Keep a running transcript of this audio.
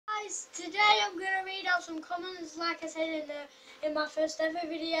guys, today I'm gonna read out some comments like I said in my first ever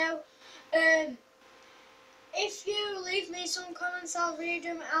video. If you leave me some comments, I'll read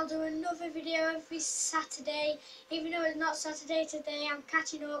them. I'll do another video every Saturday, even though it's not Saturday today. I'm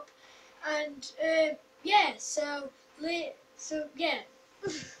catching up, and yeah. So yeah.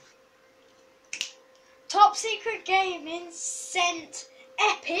 Top Secret Gaming sent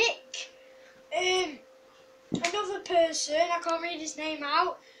Epic. Another person, I can't read his name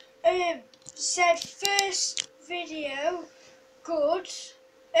out, said first video, good.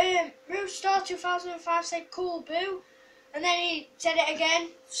 Roostar 2005 said cool boo, and then he said it again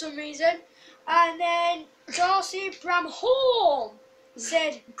for some reason. And then Darcy Bramhorn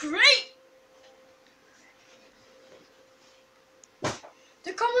said great.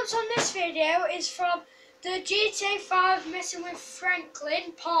 The comments on this video is from the GTA 5 messing with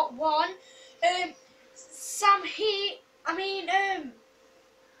Franklin part 1.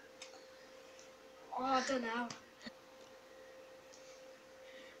 I don't know.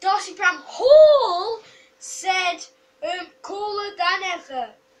 Darcy Bram Hall said, cooler than ever.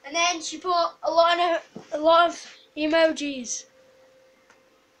 And then she put a lot of emojis.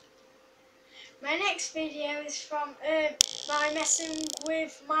 My next video is from my messing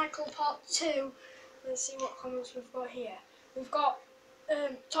with Michael part 2. Let's see what comments we've got here. We've got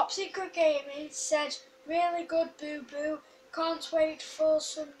Top Secret Gaming said, really good boo boo. Can't wait for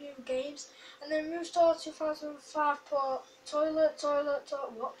some new games. And then Roostar 2005 put toilet, what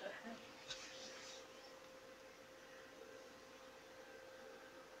the hell?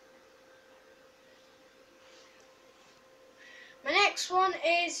 My next one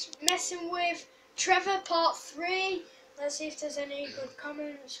is messing with Trevor part 3. Let's see if there's any good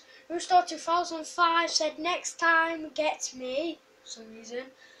comments. Roostar 2005 said next time get me, for some reason.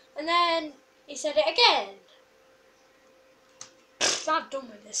 And then he said it again. I'm done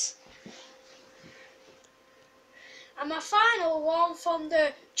with this. And my final one from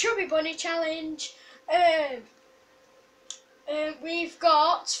the Chubby Bunny Challenge, we've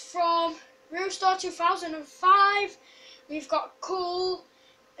got from Roostar 2005, we've got Cool,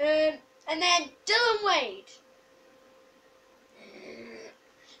 and then Dylan Wade.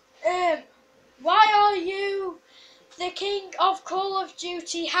 Why are you the king of Call of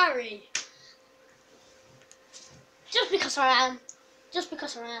Duty, Harry? Just because I am. Just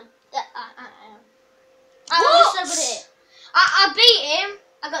because I am. Yeah, I am. What? I'm so good at it. I beat him.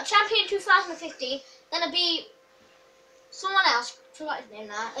 I got champion 2015. Then I beat someone else. I forgot his name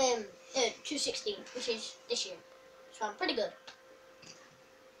now. 2016, which is this year. So I'm pretty good.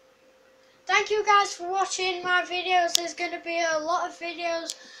 Thank you guys for watching my videos. There's going to be a lot of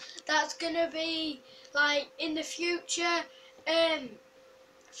videos that's going to be like in the future.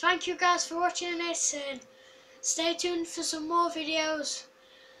 Thank you guys for watching this, and stay tuned for some more videos.